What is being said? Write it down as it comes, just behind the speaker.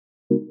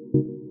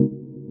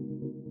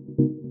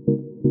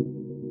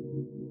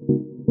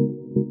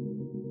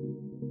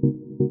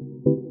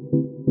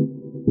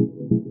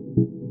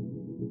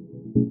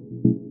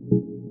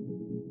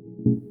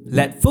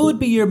Let food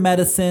be your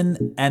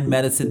medicine and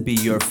medicine be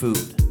your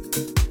food.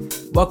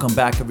 Welcome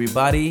back,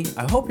 everybody.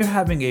 I hope you're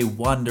having a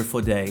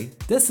wonderful day.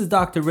 This is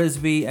Dr.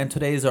 Rizvi, and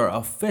today is our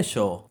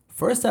official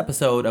first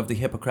episode of the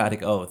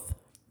Hippocratic Oath.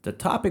 The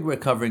topic we're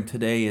covering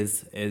today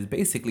is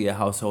basically a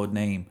household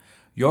name.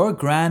 Your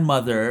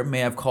grandmother may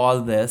have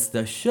called this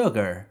the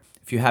sugar.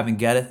 If you haven't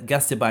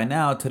guessed it by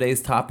now,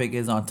 today's topic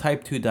is on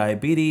type 2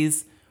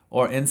 diabetes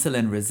or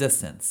insulin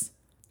resistance.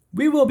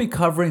 We will be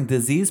covering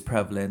disease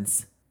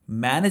prevalence,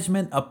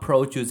 management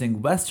approach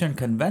using Western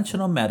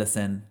conventional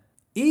medicine,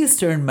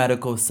 Eastern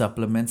medical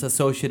supplements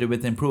associated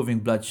with improving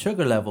blood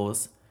sugar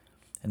levels,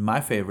 and my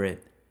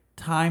favorite,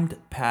 timed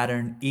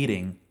pattern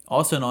eating,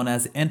 also known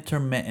as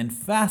intermittent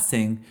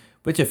fasting,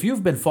 which if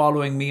you've been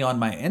following me on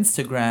my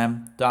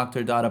Instagram,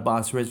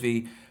 Dr.Abbas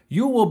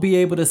you will be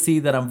able to see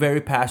that I'm very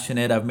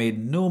passionate. I've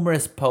made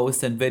numerous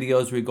posts and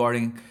videos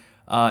regarding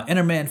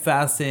intermittent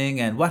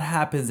fasting and what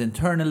happens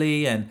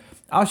internally, and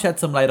I'll shed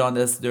some light on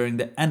this during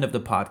the end of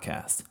the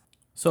podcast.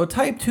 So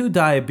type 2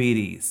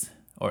 diabetes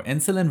or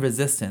insulin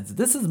resistance,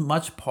 this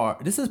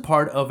is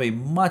part of a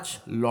much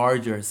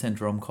larger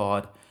syndrome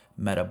called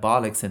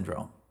metabolic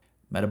syndrome.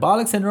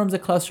 Metabolic syndrome is a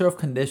cluster of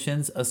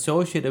conditions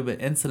associated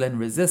with insulin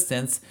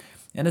resistance,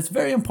 and it's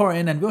very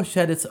important, and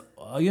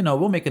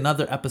we'll make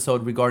another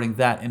episode regarding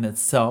that in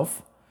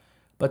itself.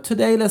 But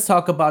today, let's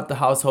talk about the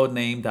household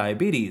name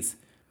diabetes.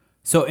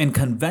 So in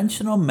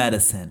conventional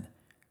medicine,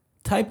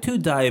 type 2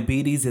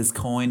 diabetes is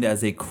coined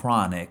as a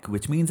chronic,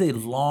 which means a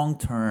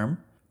long-term,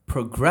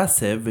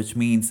 progressive, which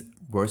means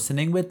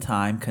worsening with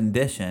time,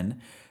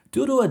 condition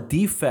due to a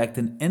defect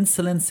in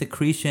insulin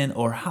secretion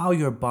or how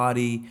your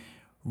body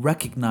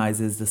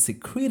recognizes the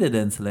secreted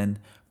insulin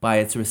by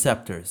its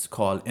receptors,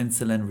 called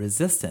insulin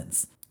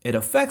resistance. It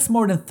affects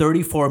more than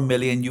 34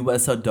 million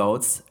US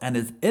adults, and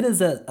it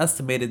is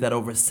estimated that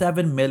over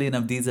 7 million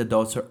of these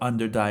adults are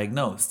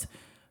underdiagnosed,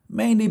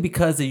 mainly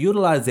because the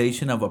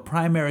utilization of a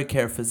primary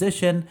care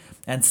physician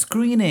and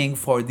screening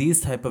for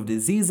these type of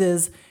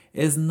diseases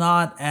is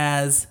not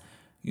as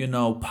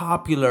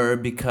popular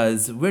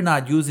because we're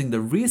not using the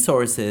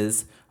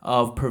resources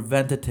of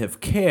preventative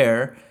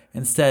care.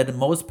 Instead,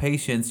 most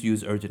patients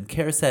use urgent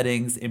care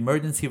settings,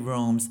 emergency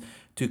rooms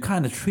to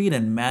kind of treat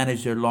and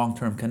manage their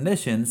long-term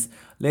conditions,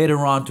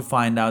 later on to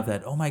find out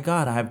that, oh my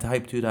God, I have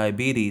type 2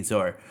 diabetes,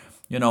 or,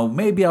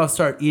 maybe I'll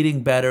start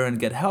eating better and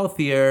get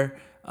healthier,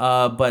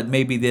 but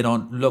maybe they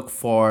don't look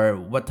for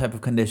what type of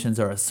conditions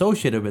are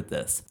associated with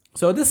this.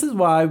 So this is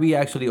why we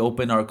actually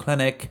open our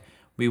clinic.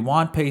 We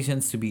want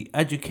patients to be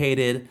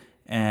educated,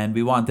 and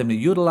we want them to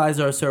utilize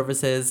our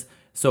services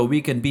so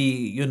we can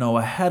be,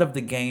 ahead of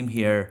the game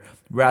here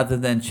rather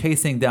than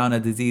chasing down a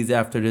disease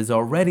after there's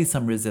already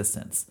some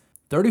resistance.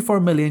 34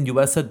 million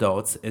US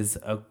adults is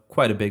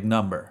quite a big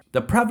number.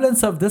 The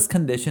prevalence of this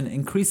condition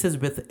increases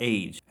with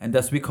age, and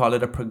thus we call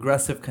it a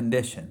progressive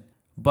condition.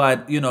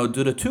 But, do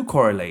the two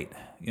correlate?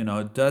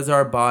 Does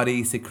our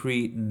body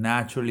secrete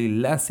naturally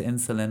less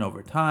insulin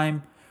over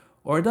time?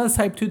 Or does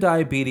type 2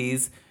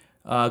 diabetes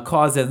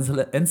cause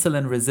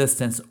insulin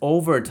resistance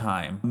over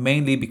time,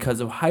 mainly because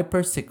of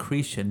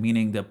hypersecretion,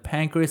 meaning the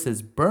pancreas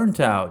is burnt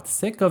out,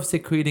 sick of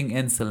secreting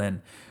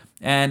insulin?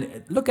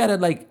 And look at it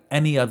like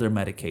any other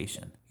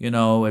medication.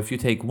 If you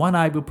take one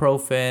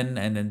ibuprofen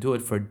and then do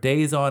it for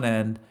days on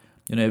end,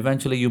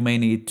 eventually you may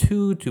need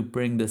two to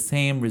bring the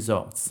same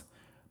results.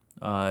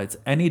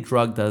 Any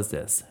drug does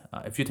this.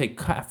 If you take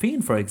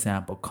caffeine, for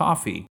example,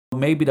 coffee,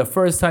 maybe the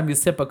first time you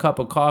sip a cup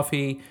of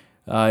coffee,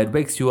 it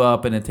wakes you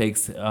up, and it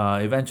takes,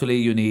 eventually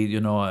you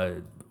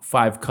need,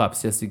 5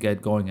 cups just to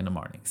get going in the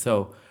morning.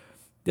 So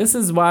this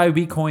is why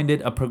we coined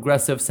it a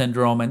progressive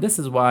syndrome, and this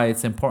is why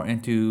it's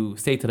important to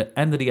stay to the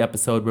end of the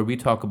episode where we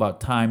talk about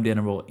timed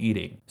interval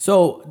eating.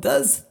 So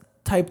does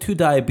type 2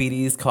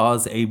 diabetes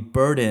cause a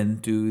burden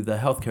to the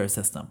healthcare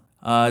system?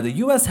 The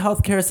U.S.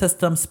 healthcare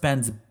system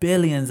spends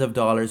billions of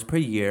dollars per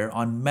year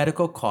on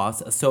medical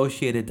costs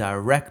associated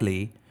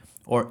directly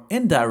or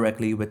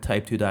indirectly with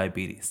type 2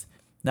 diabetes.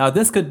 Now,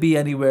 this could be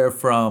anywhere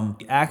from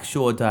the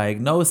actual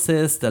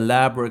diagnosis, the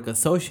lab work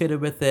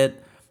associated with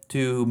it,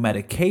 to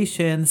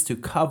medications to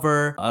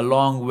cover,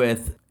 along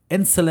with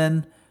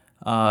insulin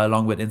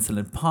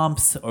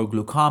pumps or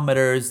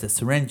glucometers, the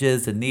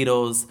syringes, the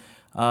needles.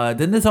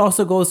 Then this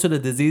also goes to the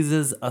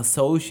diseases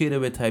associated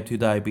with type 2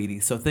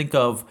 diabetes. So think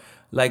of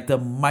like the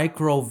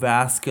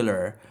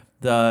microvascular,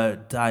 the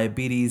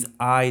diabetes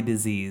eye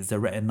disease, the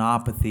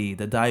retinopathy,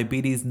 the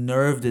diabetes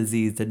nerve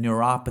disease, the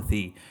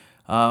neuropathy,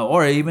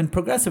 or even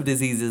progressive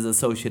diseases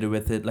associated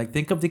with it. Like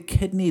think of the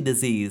kidney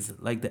disease,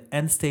 like the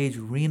end-stage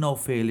renal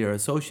failure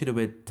associated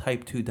with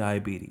type 2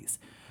 diabetes.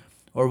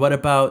 Or what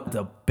about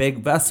the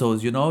big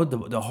vessels,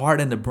 the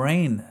heart and the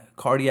brain,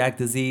 cardiac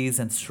disease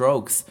and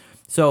strokes.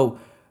 So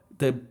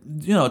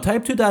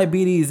type 2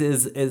 diabetes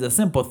is a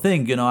simple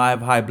thing. I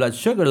have high blood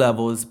sugar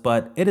levels,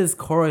 but it is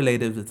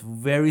correlated with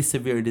very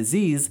severe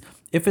disease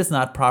if it's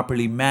not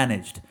properly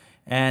managed.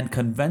 And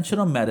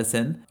conventional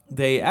medicine,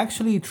 they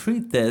actually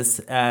treat this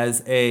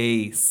as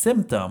a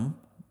symptom,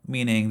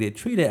 meaning they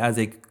treat it as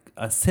a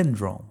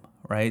syndrome,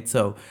 right?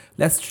 So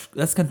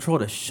let's control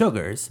the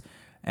sugars,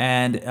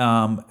 and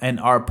in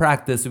our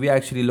practice, we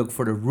actually look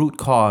for the root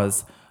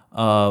cause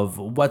of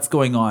what's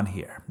going on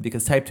here.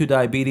 Because type 2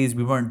 diabetes,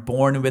 we weren't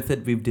born with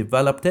it, we've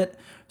developed it.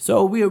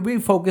 So we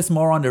focus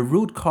more on the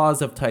root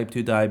cause of type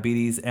 2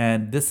 diabetes,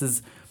 and this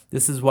is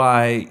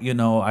why,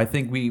 I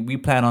think we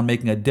plan on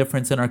making a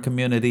difference in our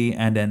community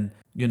and then,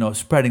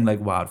 spreading like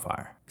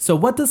wildfire. So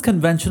what does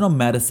conventional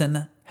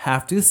medicine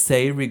have to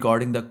say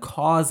regarding the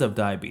cause of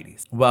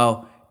diabetes?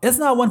 Well, it's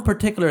not one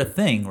particular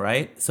thing,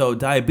 right? So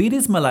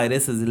diabetes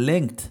mellitus is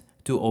linked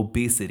to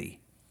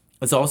obesity.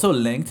 It's also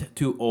linked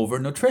to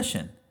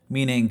overnutrition,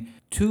 meaning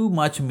too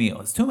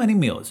many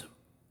meals,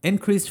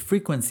 increased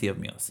frequency of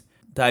meals.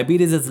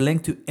 Diabetes is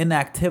linked to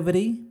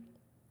inactivity.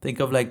 Think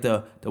of like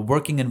the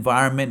working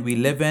environment we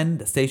live in,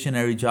 the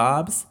stationary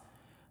jobs,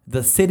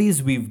 the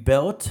cities we've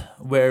built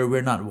where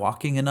we're not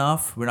walking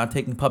enough, we're not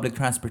taking public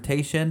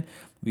transportation.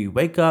 We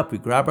wake up, we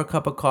grab our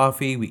cup of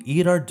coffee, we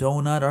eat our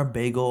donut, our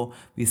bagel,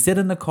 we sit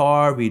in the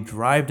car, we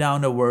drive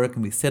down to work,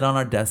 and we sit on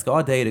our desk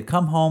all day to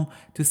come home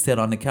to sit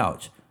on the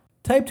couch.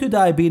 Type 2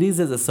 diabetes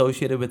is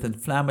associated with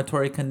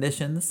inflammatory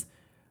conditions,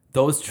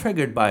 those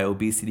triggered by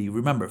obesity.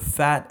 Remember,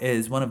 fat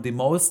is one of the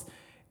most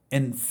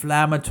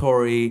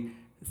inflammatory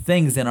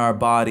things in our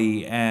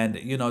body, and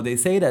they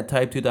say that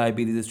type 2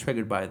 diabetes is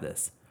triggered by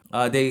this.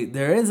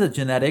 There is a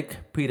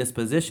genetic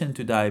predisposition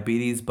to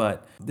diabetes,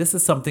 but this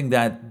is something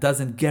that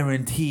doesn't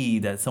guarantee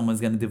that someone's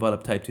going to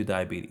develop type 2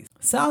 diabetes.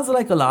 Sounds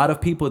like a lot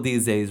of people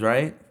these days,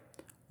 right?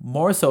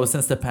 More so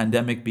since the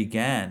pandemic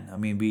began. I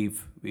mean,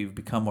 we've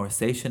become more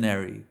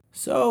stationary.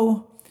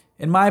 So,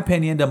 in my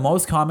opinion, the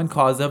most common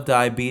cause of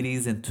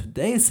diabetes in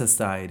today's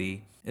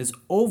society is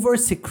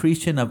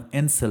over-secretion of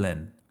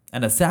insulin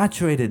and a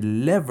saturated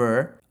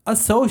liver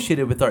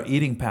associated with our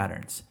eating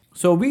patterns.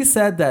 So we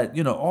said that,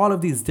 all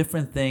of these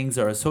different things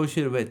are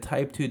associated with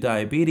type 2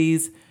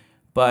 diabetes,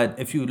 but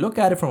if you look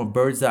at it from a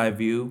bird's eye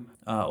view,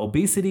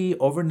 obesity,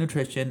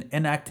 overnutrition,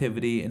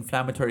 inactivity,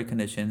 inflammatory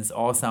conditions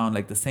all sound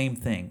like the same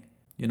thing.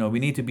 We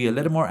need to be a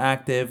little more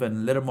active and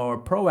a little more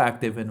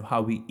proactive in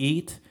how we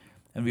eat,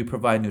 and we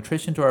provide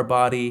nutrition to our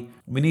body.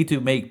 We need to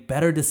make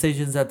better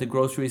decisions at the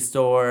grocery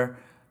store.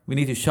 We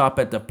need to shop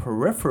at the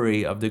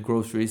periphery of the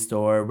grocery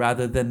store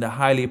rather than the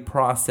highly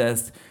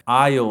processed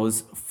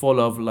aisles full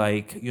of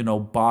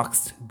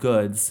boxed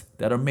goods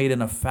that are made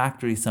in a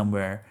factory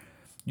somewhere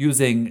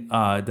using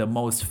the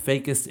most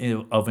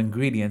fakest of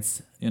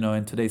ingredients,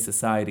 in today's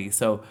society.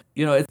 So,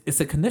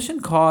 it's a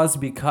condition caused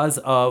because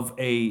of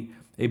a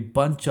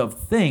bunch of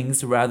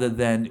things rather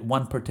than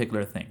one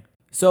particular thing.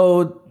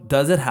 So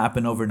does it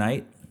happen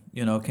overnight?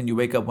 Can you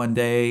wake up one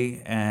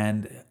day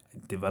and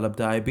develop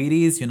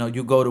diabetes?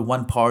 You go to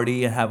one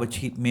party and have a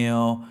cheat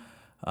meal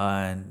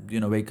and,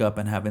 wake up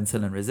and have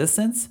insulin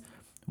resistance.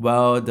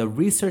 Well, the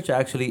research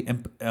actually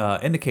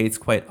indicates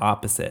quite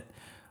opposite.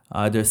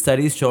 There's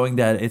studies showing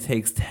that it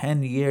takes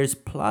 10 years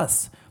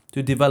plus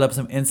to develop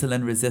some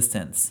insulin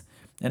resistance.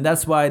 And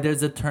that's why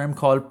there's a term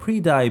called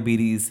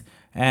prediabetes,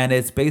 and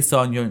it's based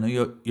on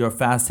your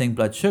fasting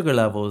blood sugar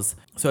levels.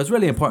 So it's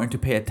really important to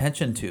pay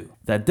attention to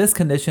that this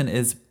condition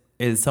is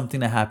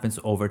something that happens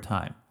over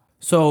time.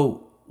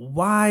 So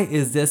why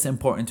is this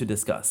important to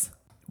discuss?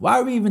 Why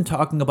are we even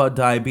talking about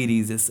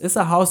diabetes? It's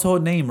a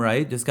household name,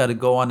 right? Just got to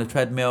go on the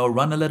treadmill,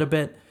 run a little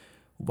bit.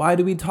 Why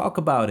do we talk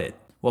about it?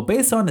 Well,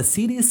 based on the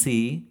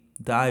CDC,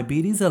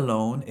 diabetes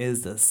alone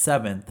is the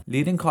 7th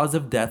leading cause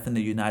of death in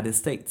the United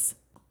States.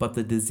 But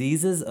the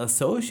diseases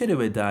associated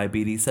with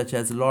diabetes, such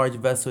as large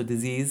vessel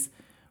disease,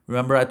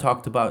 remember I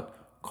talked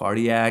about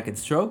cardiac and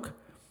stroke?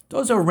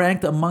 Those are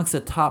ranked amongst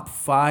the top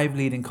 5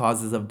 leading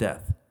causes of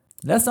death.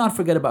 Let's not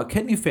forget about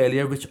kidney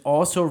failure, which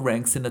also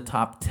ranks in the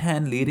top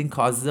 10 leading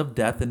causes of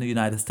death in the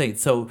United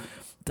States. So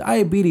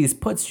diabetes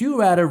puts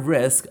you at a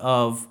risk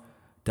of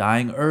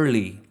dying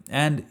early.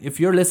 And if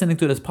you're listening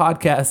to this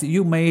podcast,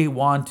 you may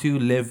want to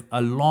live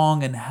a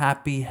long and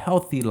happy,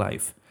 healthy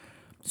life.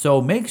 So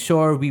make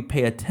sure we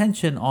pay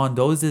attention on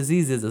those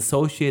diseases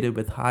associated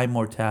with high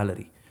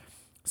mortality.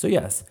 So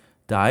yes,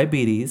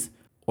 diabetes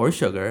or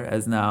sugar,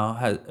 as now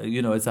has,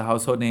 it's a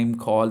household name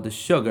called the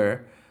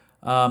sugar.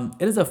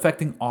 It is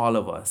affecting all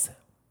of us,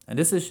 and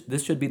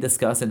this should be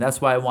discussed, and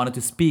that's why I wanted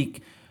to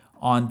speak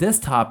on this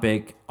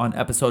topic on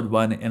episode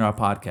 1 in our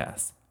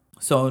podcast.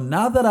 So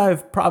now that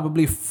I've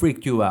probably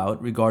freaked you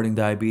out regarding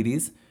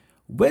diabetes,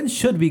 when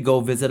should we go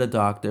visit a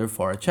doctor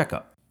for a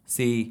checkup?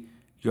 See,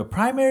 your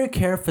primary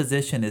care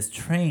physician is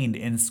trained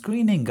in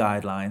screening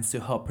guidelines to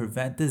help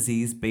prevent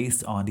disease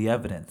based on the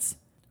evidence.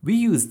 We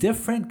use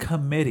different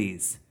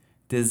committees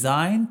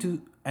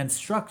designed and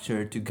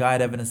structured to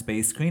guide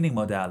evidence-based screening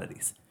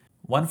modalities.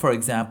 One, for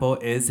example,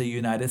 is the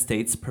United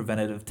States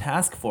Preventative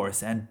Task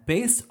Force, and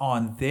based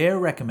on their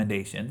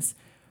recommendations,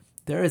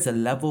 there is a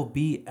level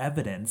B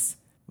evidence,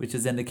 which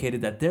has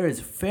indicated that there is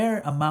fair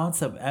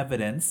amounts of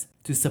evidence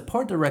to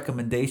support the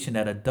recommendation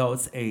that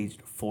adults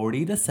aged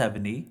 40 to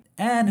 70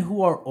 and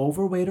who are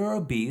overweight or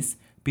obese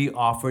be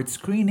offered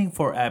screening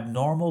for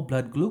abnormal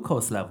blood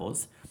glucose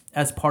levels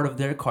as part of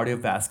their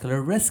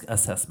cardiovascular risk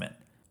assessment.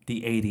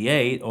 The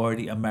ADA, or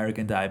the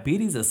American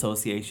Diabetes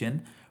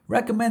Association,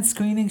 recommends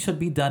screening should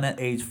be done at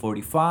age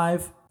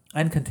 45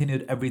 and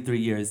continued every 3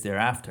 years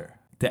thereafter.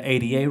 The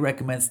ADA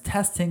recommends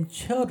testing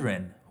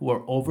children who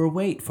are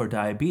overweight for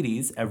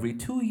diabetes every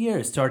 2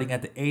 years starting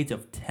at the age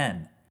of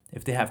 10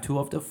 if they have two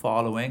of the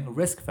following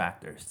risk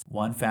factors: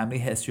 1. Family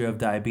history of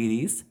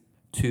diabetes;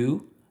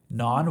 2.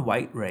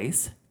 Non-white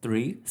race;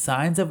 3.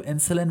 Signs of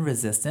insulin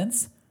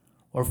resistance;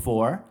 or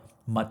 4.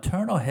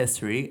 Maternal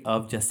history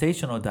of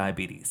gestational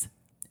diabetes.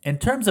 In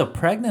terms of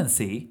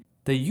pregnancy,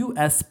 the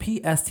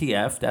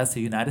USPSTF, that's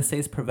the United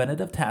States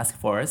Preventative Task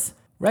Force,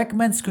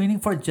 recommends screening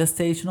for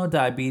gestational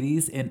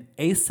diabetes in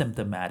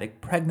asymptomatic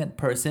pregnant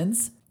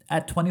persons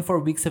at 24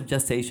 weeks of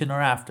gestation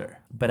or after.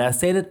 But as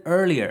stated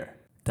earlier,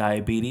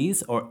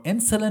 diabetes or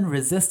insulin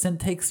resistant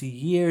takes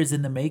years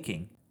in the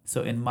making.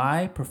 So in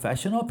my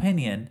professional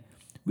opinion,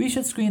 we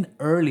should screen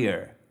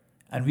earlier,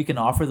 and we can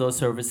offer those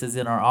services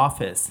in our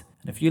office.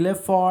 And if you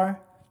live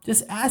far,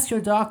 just ask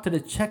your doctor to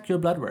check your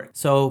blood work.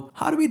 So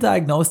how do we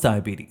diagnose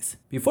diabetes?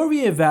 Before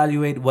we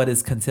evaluate what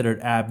is considered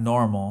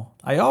abnormal,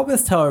 I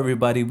always tell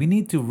everybody we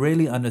need to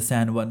really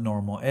understand what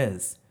normal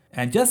is.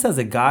 And just as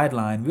a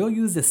guideline, we'll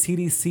use the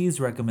CDC's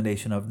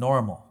recommendation of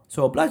normal.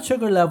 So a blood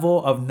sugar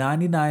level of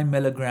 99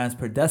 milligrams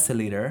per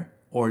deciliter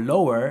or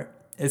lower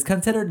is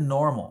considered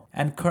normal.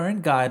 And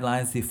current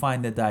guidelines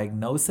define the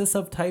diagnosis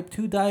of type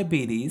 2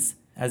 diabetes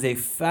as a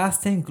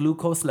fasting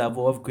glucose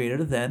level of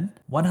greater than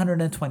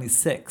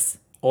 126,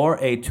 or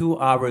a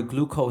 2-hour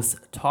glucose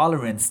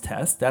tolerance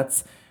test.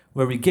 That's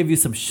where we give you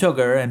some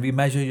sugar and we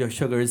measure your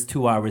sugars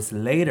 2 hours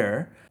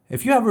later.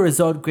 If you have a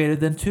result greater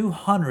than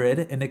 200,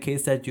 it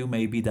indicates that you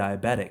may be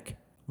diabetic.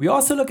 We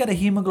also look at a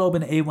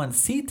hemoglobin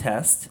A1C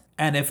test,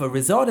 and if a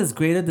result is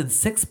greater than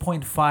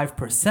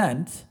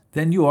 6.5%,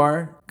 then you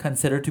are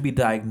considered to be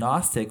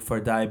diagnostic for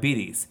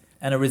diabetes.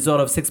 And a result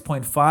of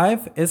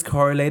 6.5 is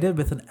correlated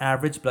with an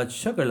average blood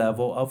sugar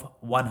level of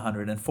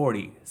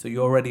 140. So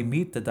you already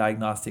meet the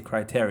diagnostic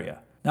criteria.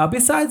 Now,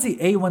 besides the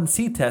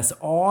A1C test,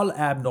 all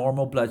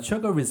abnormal blood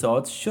sugar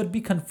results should be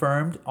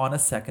confirmed on a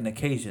second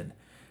occasion.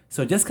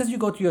 So just because you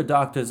go to your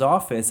doctor's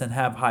office and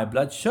have high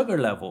blood sugar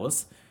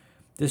levels,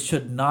 this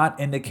should not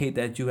indicate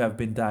that you have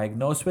been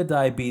diagnosed with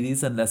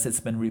diabetes unless it's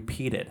been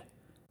repeated.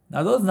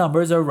 Now, those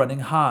numbers are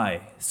running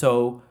high.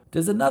 So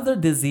there's another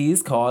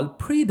disease called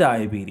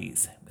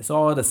prediabetes. It's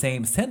all the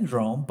same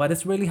syndrome, but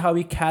it's really how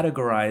we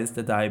categorize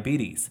the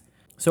diabetes.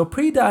 So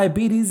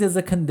prediabetes is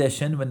a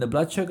condition when the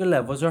blood sugar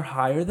levels are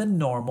higher than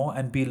normal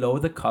and below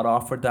the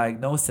cutoff for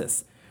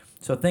diagnosis.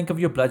 So think of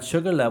your blood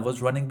sugar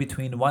levels running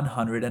between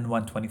 100 and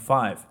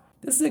 125.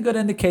 This is a good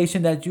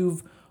indication that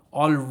you've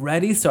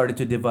already started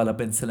to develop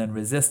insulin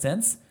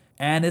resistance,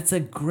 and it's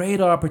a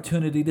great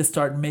opportunity to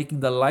start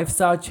making the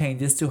lifestyle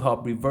changes to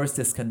help reverse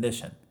this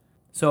condition.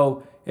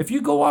 So if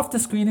you go off the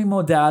screening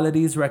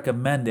modalities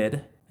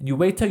recommended, and you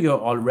wait till you're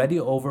already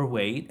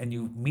overweight and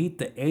you meet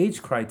the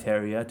age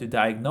criteria to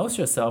diagnose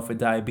yourself with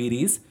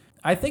diabetes,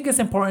 I think it's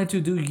important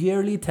to do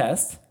yearly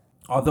tests.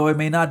 Although it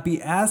may not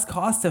be as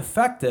cost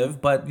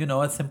effective, but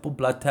a simple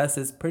blood test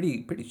is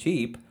pretty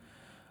cheap.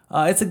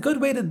 It's a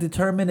good way to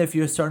determine if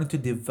you're starting to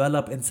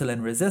develop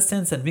insulin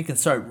resistance, and we can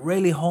start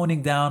really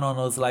honing down on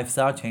those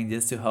lifestyle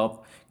changes to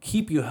help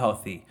keep you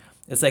healthy.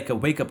 It's like a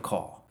wake-up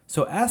call.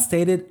 So as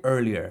stated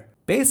earlier,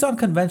 based on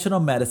conventional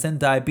medicine,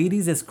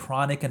 diabetes is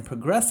chronic and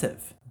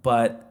progressive.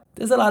 But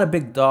there's a lot of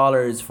big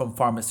dollars from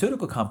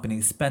pharmaceutical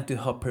companies spent to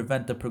help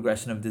prevent the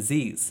progression of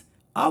disease.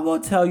 I will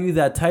tell you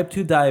that type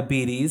 2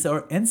 diabetes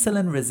or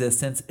insulin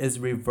resistance is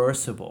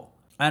reversible.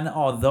 And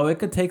although it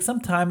could take some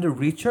time to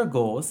reach your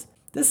goals,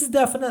 this is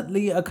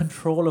definitely a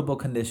controllable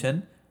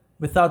condition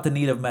without the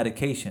need of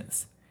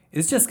medications.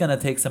 It's just going to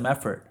take some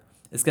effort.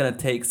 It's going to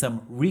take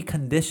some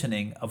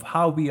reconditioning of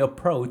how we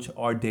approach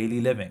our daily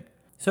living.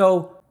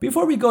 So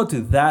before we go to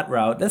that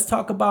route, let's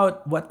talk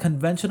about what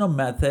conventional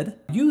method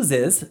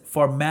uses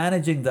for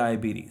managing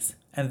diabetes.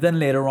 And then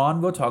later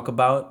on, we'll talk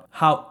about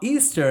how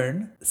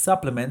Eastern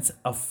supplements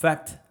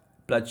affect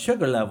blood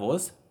sugar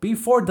levels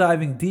before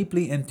diving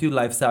deeply into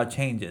lifestyle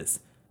changes.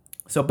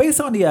 So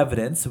based on the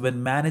evidence,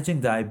 when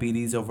managing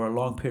diabetes over a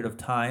long period of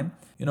time,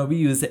 we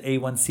use the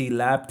A1C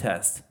lab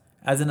test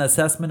as an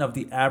assessment of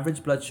the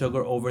average blood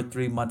sugar over a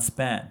 3-month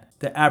span.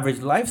 The average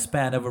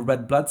lifespan of a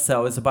red blood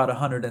cell is about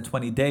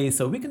 120 days,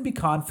 so we can be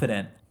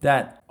confident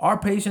that our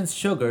patient's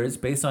sugars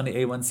based on the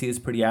A1C is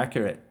pretty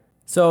accurate.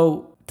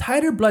 So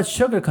tighter blood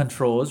sugar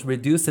controls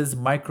reduces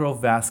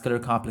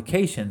microvascular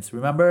complications.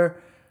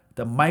 Remember,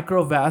 the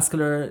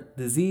microvascular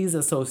disease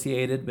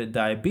associated with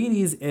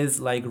diabetes is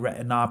like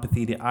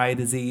retinopathy, the eye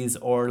disease,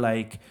 or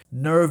like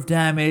nerve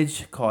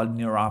damage called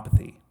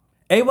neuropathy.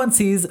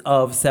 A1Cs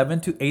of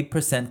 7 to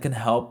 8% can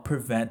help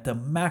prevent the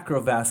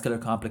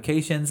macrovascular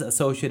complications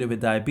associated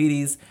with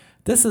diabetes.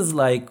 This is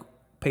like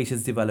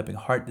patients developing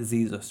heart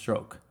disease or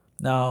stroke.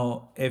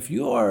 Now, if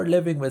you are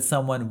living with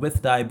someone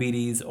with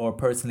diabetes or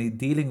personally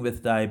dealing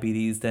with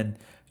diabetes, then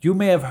you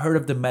may have heard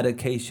of the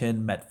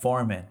medication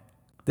metformin.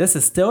 This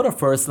is still the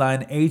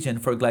first-line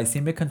agent for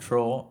glycemic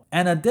control,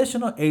 and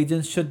additional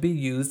agents should be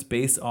used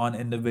based on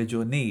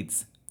individual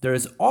needs. There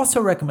is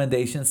also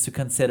recommendations to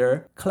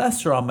consider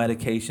cholesterol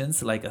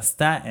medications like a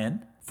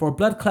statin for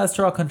blood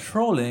cholesterol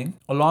controlling,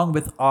 along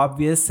with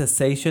obvious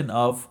cessation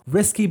of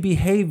risky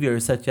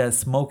behaviors such as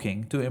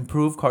smoking to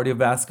improve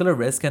cardiovascular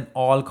risk and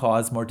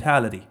all-cause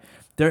mortality.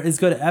 There is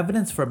good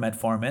evidence for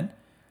metformin.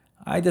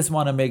 I just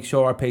want to make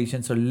sure our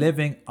patients are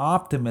living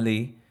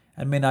optimally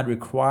and may not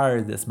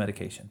require this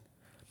medication.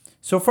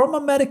 So from a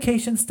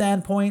medication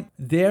standpoint,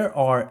 there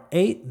are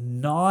 8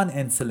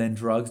 non-insulin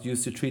drugs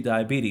used to treat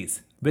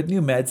diabetes, with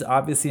new meds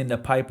obviously in the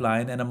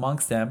pipeline, and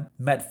amongst them,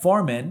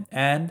 metformin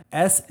and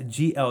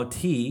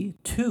SGLT2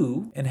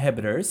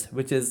 inhibitors,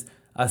 which is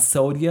a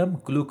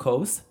sodium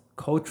glucose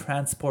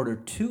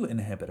cotransporter 2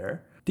 inhibitor,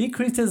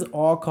 decreases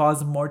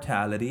all-cause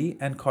mortality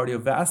and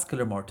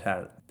cardiovascular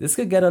mortality. This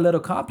could get a little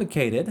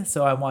complicated,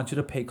 so I want you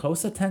to pay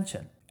close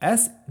attention.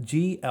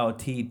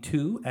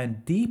 SGLT2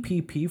 and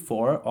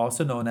DPP4,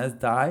 also known as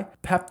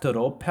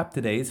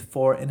dipeptidopeptidase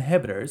 4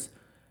 inhibitors,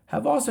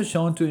 have also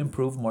shown to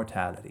improve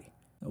mortality.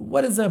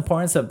 What is the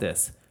importance of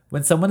this?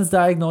 When someone is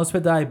diagnosed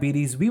with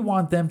diabetes, we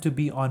want them to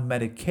be on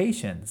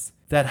medications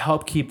that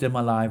help keep them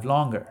alive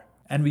longer,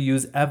 and we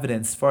use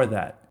evidence for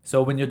that.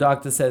 So when your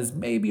doctor says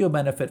maybe you'll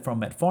benefit from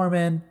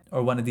metformin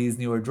or one of these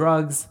newer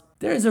drugs,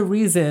 there is a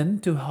reason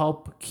to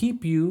help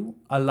keep you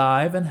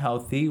alive and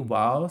healthy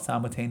while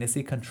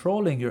simultaneously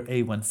controlling your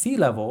A1C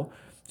level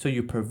so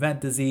you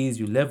prevent disease,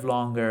 you live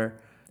longer.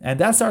 And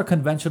that's our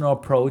conventional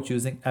approach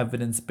using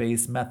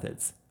evidence-based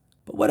methods.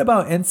 But what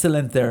about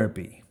insulin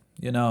therapy?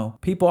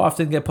 People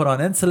often get put on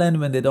insulin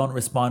when they don't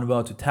respond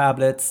well to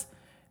tablets.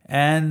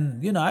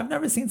 And, I've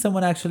never seen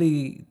someone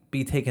actually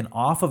be taken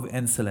off of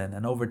insulin.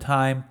 And over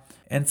time,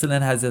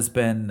 insulin has just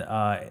been,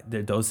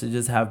 their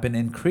dosages have been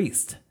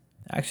increased.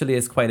 Actually,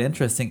 it's quite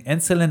interesting.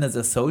 Insulin is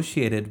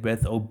associated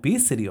with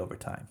obesity over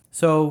time.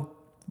 So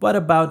what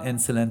about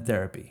insulin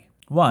therapy?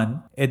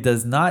 1, it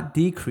does not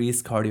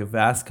decrease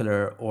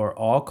cardiovascular or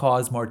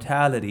all-cause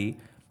mortality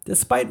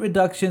despite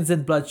reductions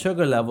in blood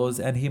sugar levels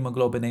and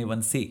hemoglobin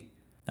A1C.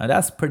 Now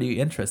that's pretty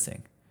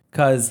interesting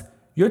because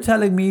you're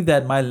telling me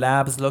that my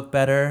labs look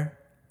better,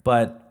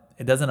 but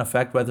it doesn't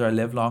affect whether I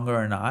live longer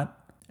or not.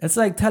 It's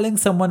like telling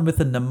someone with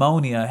a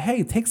pneumonia,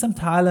 hey, take some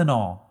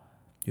Tylenol.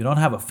 You don't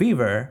have a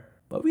fever,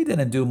 but we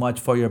didn't do much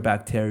for your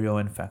bacterial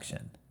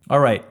infection. All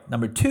right,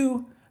 number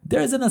 2,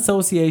 there's an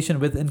association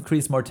with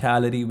increased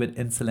mortality with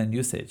insulin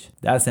usage.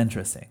 That's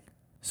interesting.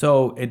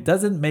 So it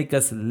doesn't make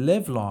us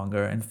live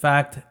longer. In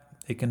fact,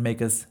 it can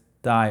make us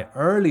die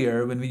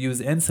earlier when we use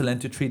insulin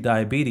to treat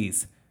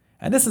diabetes.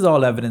 And this is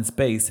all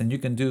evidence-based, and you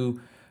can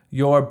do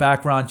your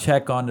background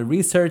check on the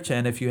research.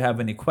 And if you have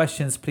any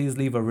questions, please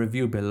leave a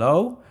review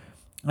below,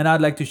 and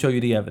I'd like to show you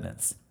the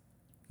evidence.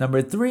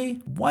 Number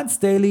 3, once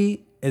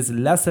daily is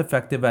less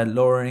effective at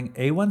lowering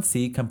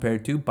A1C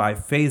compared to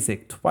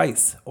biphasic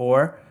twice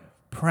or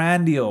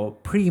prandial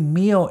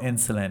pre-meal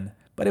insulin,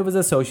 but it was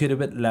associated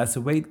with less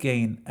weight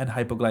gain and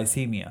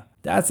hypoglycemia.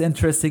 That's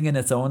interesting in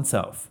its own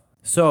self.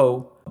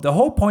 So the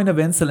whole point of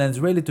insulin is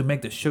really to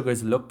make the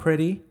sugars look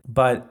pretty,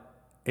 but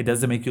it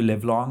doesn't make you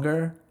live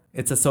longer.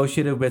 It's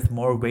associated with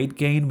more weight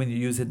gain when you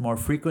use it more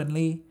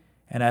frequently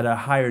and at a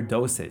higher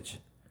dosage.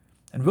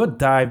 And we'll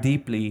dive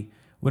deeply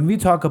when we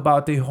talk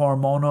about the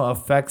hormonal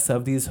effects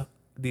of these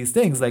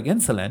things like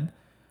insulin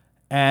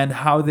and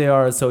how they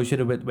are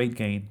associated with weight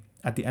gain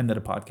at the end of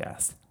the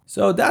podcast.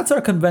 So that's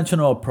our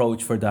conventional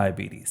approach for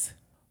diabetes.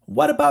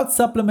 What about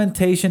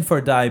supplementation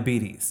for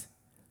diabetes?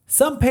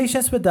 Some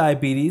patients with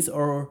diabetes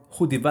or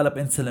who develop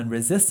insulin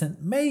resistance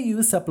may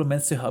use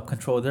supplements to help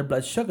control their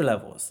blood sugar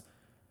levels.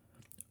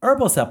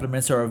 Herbal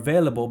supplements are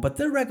available, but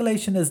their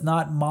regulation is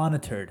not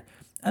monitored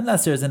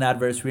unless there's an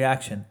adverse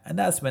reaction, and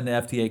that's when the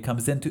FDA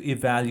comes in to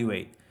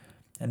evaluate.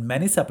 And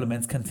many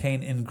supplements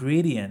contain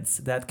ingredients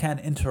that can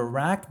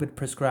interact with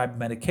prescribed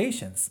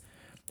medications.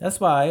 That's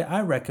why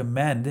I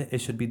recommend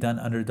it should be done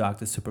under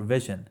doctor's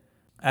supervision.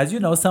 As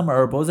you know, some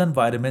herbals and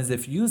vitamins,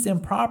 if used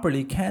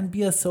improperly, can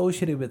be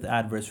associated with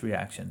adverse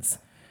reactions.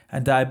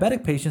 And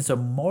diabetic patients are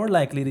more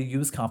likely to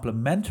use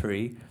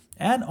complementary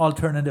and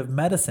alternative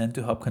medicine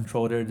to help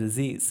control their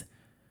disease.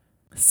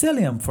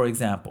 Psyllium, for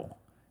example,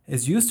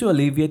 is used to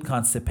alleviate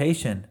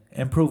constipation,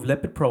 improve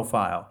lipid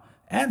profile,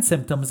 and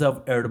symptoms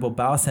of irritable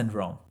bowel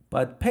syndrome.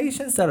 But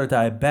patients that are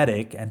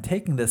diabetic and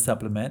taking this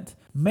supplement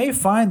may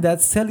find that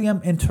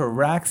psyllium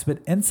interacts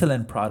with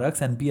insulin products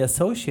and be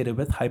associated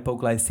with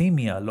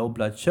hypoglycemia, low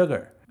blood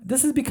sugar.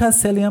 This is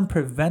because psyllium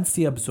prevents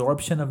the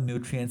absorption of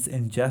nutrients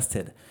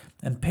ingested,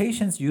 and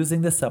patients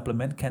using the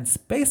supplement can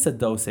space the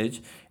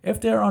dosage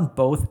if they are on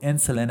both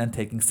insulin and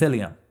taking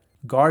psyllium.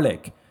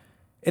 Garlic.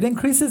 It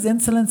increases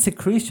insulin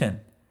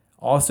secretion,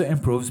 also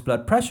improves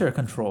blood pressure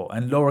control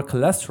and lower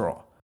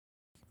cholesterol.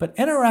 But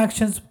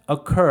interactions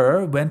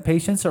occur when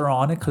patients are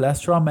on a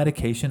cholesterol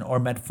medication or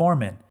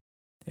metformin.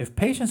 If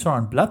patients are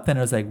on blood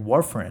thinners like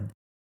warfarin,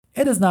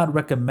 it is not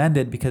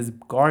recommended because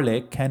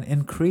garlic can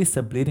increase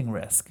the bleeding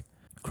risk.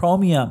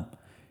 Chromium.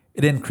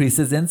 It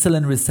increases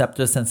insulin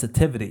receptor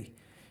sensitivity.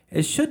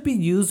 It should be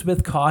used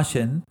with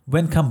caution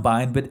when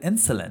combined with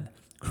insulin.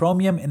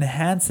 Chromium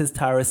enhances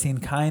tyrosine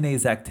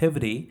kinase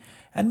activity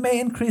and may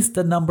increase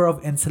the number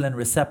of insulin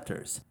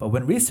receptors, but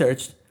when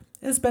researched,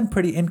 it's been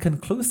pretty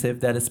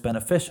inconclusive that it's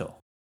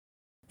beneficial.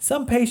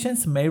 Some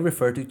patients may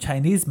refer to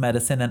Chinese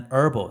medicine and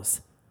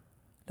herbals.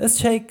 Let's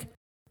take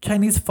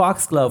Chinese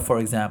foxglove, for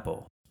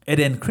example. It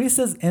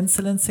increases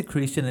insulin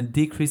secretion and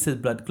decreases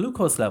blood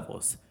glucose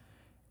levels.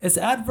 Its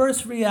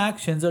adverse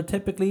reactions are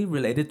typically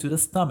related to the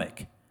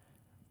stomach.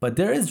 But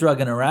there is drug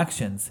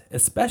interactions,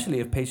 especially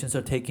if patients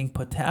are taking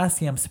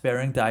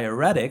potassium-sparing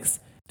diuretics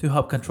to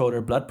help control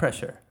their blood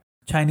pressure.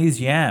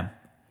 Chinese yam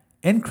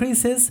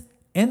increases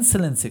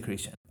insulin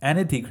secretion and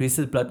it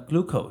decreases blood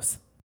glucose.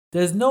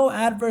 There's no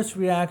adverse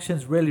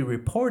reactions really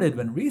reported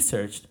when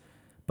researched,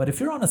 but if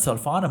you're on a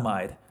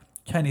sulfonamide,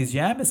 Chinese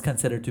yam is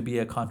considered to be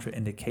a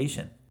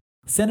contraindication.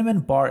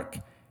 Cinnamon bark.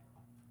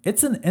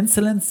 It's an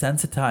insulin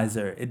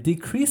sensitizer. It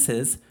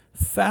decreases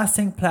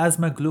fasting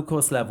plasma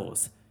glucose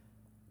levels.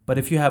 But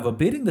if you have a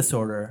bleeding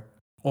disorder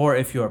or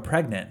if you are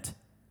pregnant,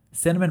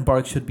 cinnamon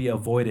bark should be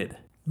avoided.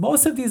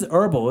 Most of these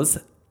herbals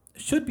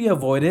should be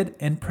avoided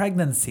in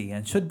pregnancy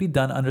and should be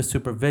done under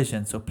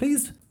supervision. So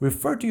please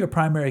refer to your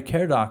primary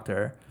care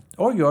doctor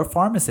or your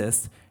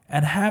pharmacist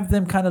and have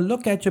them kind of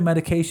look at your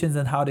medications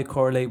and how they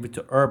correlate with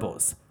the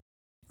herbals.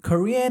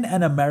 Korean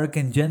and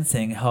American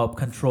ginseng help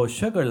control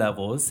sugar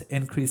levels,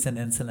 increase in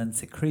insulin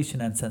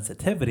secretion and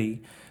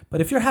sensitivity.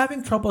 But if you're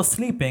having trouble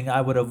sleeping,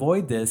 I would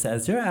avoid this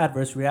as their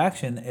adverse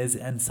reaction is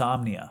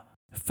insomnia.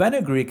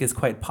 Fenugreek is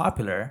quite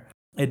popular.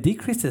 It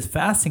decreases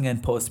fasting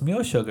and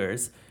post-meal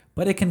sugars,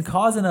 but it can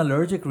cause an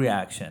allergic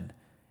reaction.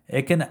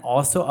 It can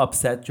also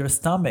upset your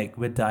stomach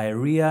with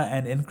diarrhea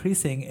and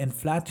increasing in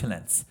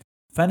flatulence.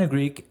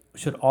 Fenugreek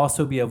should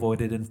also be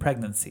avoided in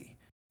pregnancy.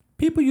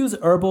 People use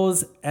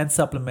herbals and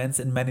supplements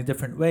in many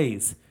different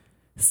ways.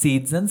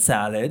 Seeds in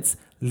salads,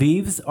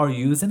 leaves are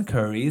used in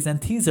curries,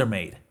 and teas are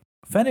made.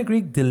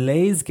 Fenugreek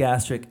delays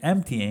gastric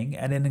emptying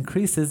and it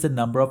increases the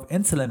number of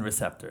insulin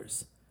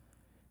receptors.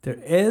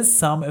 There is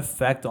some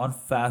effect on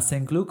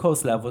fasting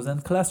glucose levels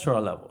and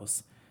cholesterol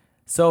levels.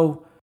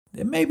 So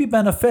it may be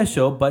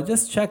beneficial, but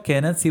just check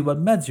in and see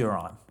what meds you're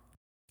on.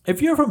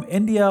 If you're from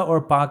India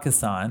or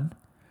Pakistan,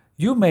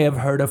 you may have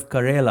heard of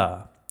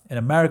Karela. In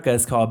America,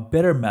 it's called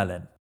bitter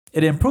melon.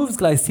 It improves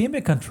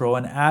glycemic control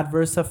and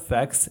adverse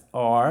effects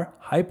are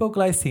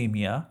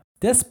hypoglycemia,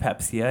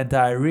 dyspepsia, and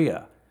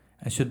diarrhea,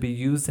 and should be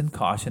used in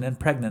caution in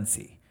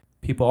pregnancy.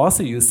 People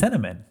also use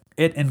cinnamon.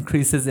 It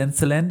increases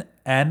insulin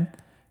and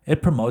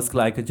it promotes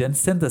glycogen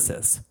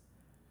synthesis.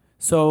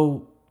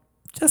 So,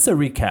 just a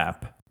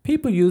recap.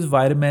 People use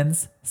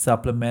vitamins,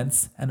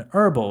 supplements, and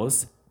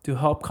herbals to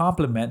help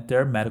complement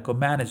their medical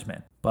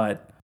management.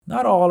 But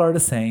not all are the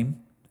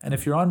same, and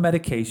if you're on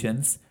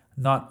medications,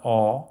 not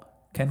all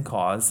can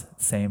cause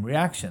same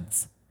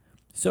reactions.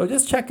 So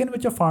just check in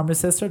with your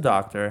pharmacist or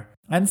doctor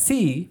and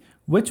see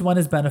which one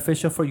is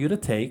beneficial for you to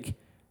take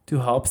to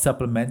help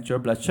supplement your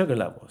blood sugar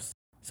levels.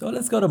 So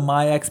let's go to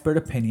my expert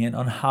opinion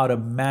on how to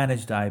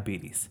manage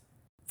diabetes.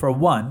 For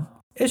one,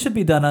 it should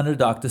be done under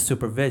doctor's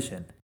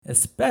supervision,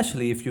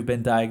 especially if you've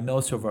been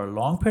diagnosed over a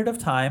long period of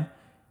time,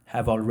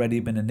 have already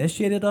been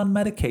initiated on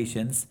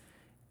medications,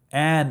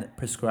 and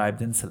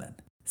prescribed insulin.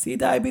 See,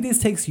 diabetes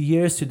takes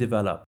years to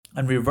develop,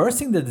 and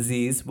reversing the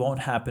disease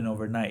won't happen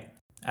overnight.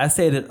 As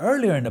stated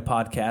earlier in the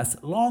podcast,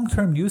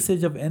 long-term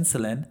usage of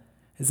insulin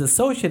is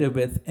associated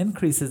with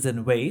increases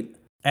in weight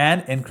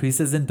and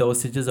increases in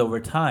dosages over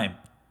time.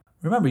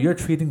 Remember, you're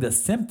treating the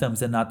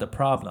symptoms and not the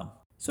problem.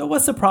 So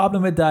what's the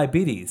problem with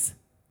diabetes?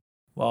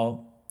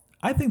 Well,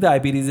 I think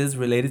diabetes is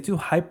related to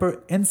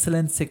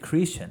hyperinsulin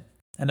secretion,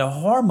 and the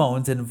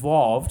hormones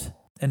involved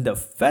in the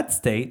fed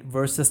state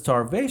versus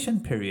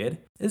starvation period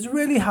is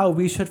really how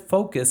we should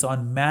focus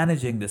on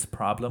managing this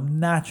problem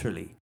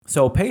naturally.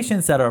 So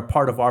patients that are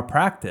part of our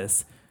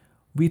practice,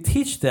 we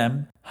teach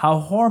them how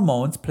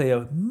hormones play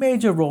a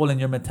major role in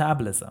your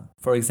metabolism.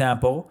 For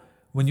example,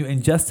 when you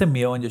ingest a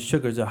meal and your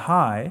sugars are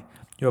high,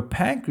 your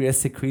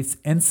pancreas secretes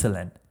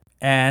insulin.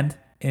 And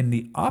in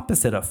the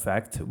opposite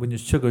effect, when your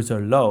sugars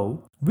are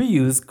low, we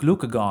use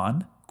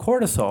glucagon,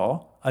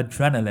 cortisol,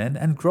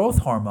 adrenaline, and growth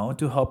hormone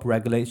to help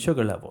regulate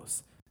sugar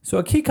levels. So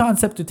a key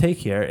concept to take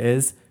here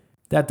is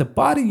that the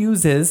body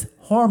uses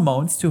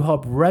hormones to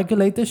help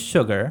regulate the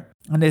sugar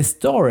and they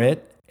store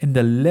it in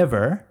the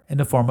liver in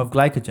the form of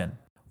glycogen.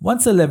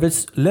 Once the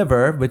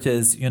liver, which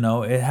is,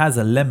 it has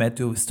a limit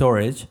to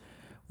storage,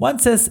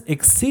 once it's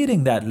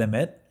exceeding that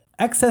limit,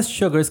 excess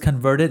sugar is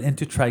converted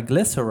into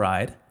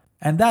triglyceride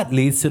and that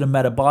leads to the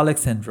metabolic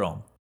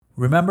syndrome.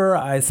 Remember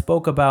I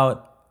spoke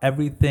about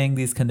everything,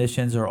 these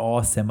conditions are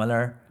all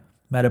similar.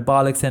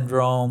 Metabolic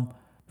syndrome,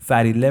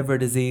 fatty liver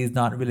disease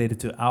not related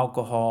to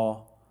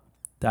alcohol,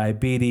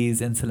 diabetes,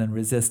 insulin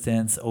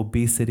resistance,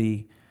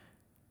 obesity.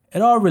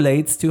 It all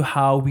relates to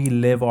how we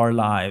live our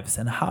lives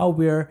and how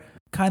we're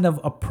kind of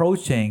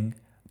approaching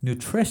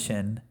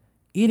nutrition,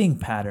 eating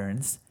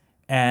patterns,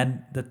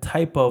 and the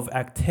type of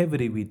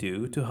activity we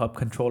do to help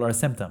control our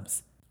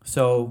symptoms.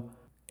 So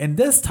in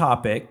this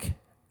topic,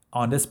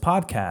 on this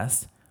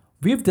podcast,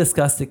 we've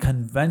discussed the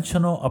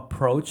conventional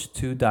approach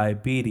to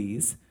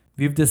diabetes.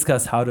 We've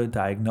discussed how to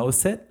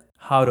diagnose it,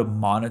 how to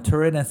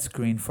monitor it and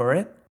screen for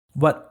it,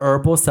 what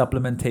herbal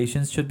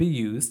supplementations should be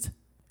used,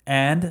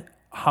 and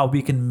how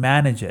we can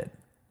manage it.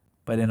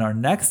 But in our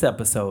next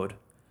episode,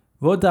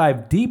 we'll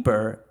dive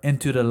deeper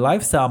into the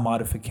lifestyle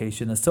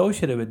modification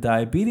associated with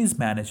diabetes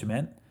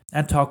management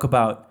and talk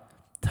about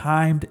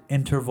timed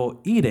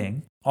interval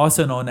eating,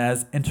 also known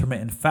as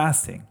intermittent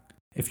fasting.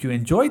 If you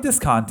enjoyed this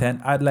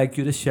content, I'd like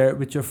you to share it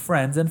with your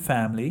friends and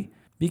family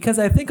because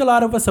I think a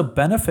lot of us will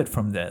benefit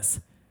from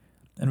this.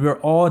 And we're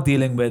all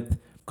dealing with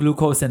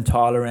glucose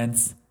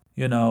intolerance,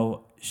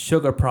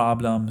 sugar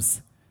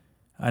problems,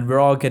 and we're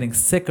all getting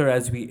sicker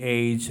as we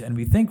age, and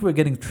we think we're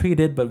getting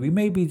treated, but we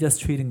may be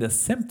just treating the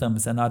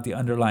symptoms and not the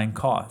underlying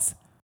cause.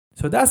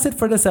 So that's it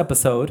for this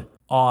episode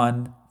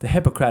on the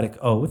Hippocratic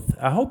Oath.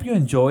 I hope you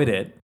enjoyed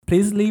it.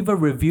 Please leave a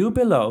review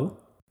below.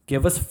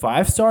 Give us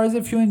 5 stars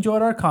if you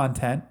enjoyed our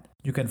content.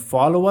 You can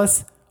follow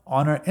us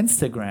on our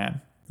Instagram.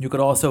 You could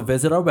also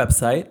visit our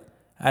website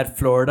at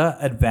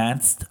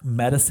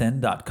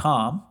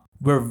floridaadvancedmedicine.com.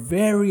 We're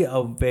very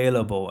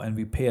available and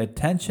we pay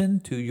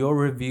attention to your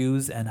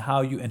reviews and how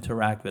you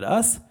interact with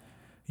us.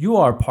 You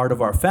are part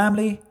of our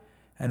family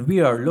and we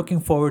are looking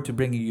forward to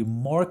bringing you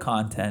more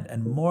content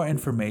and more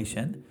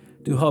information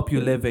to help you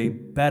live a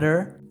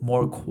better,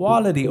 more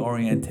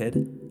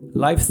quality-oriented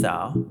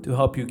lifestyle to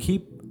help you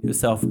keep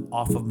yourself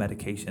off of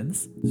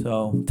medications.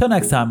 So, till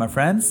next time, my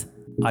friends,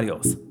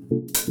 adios.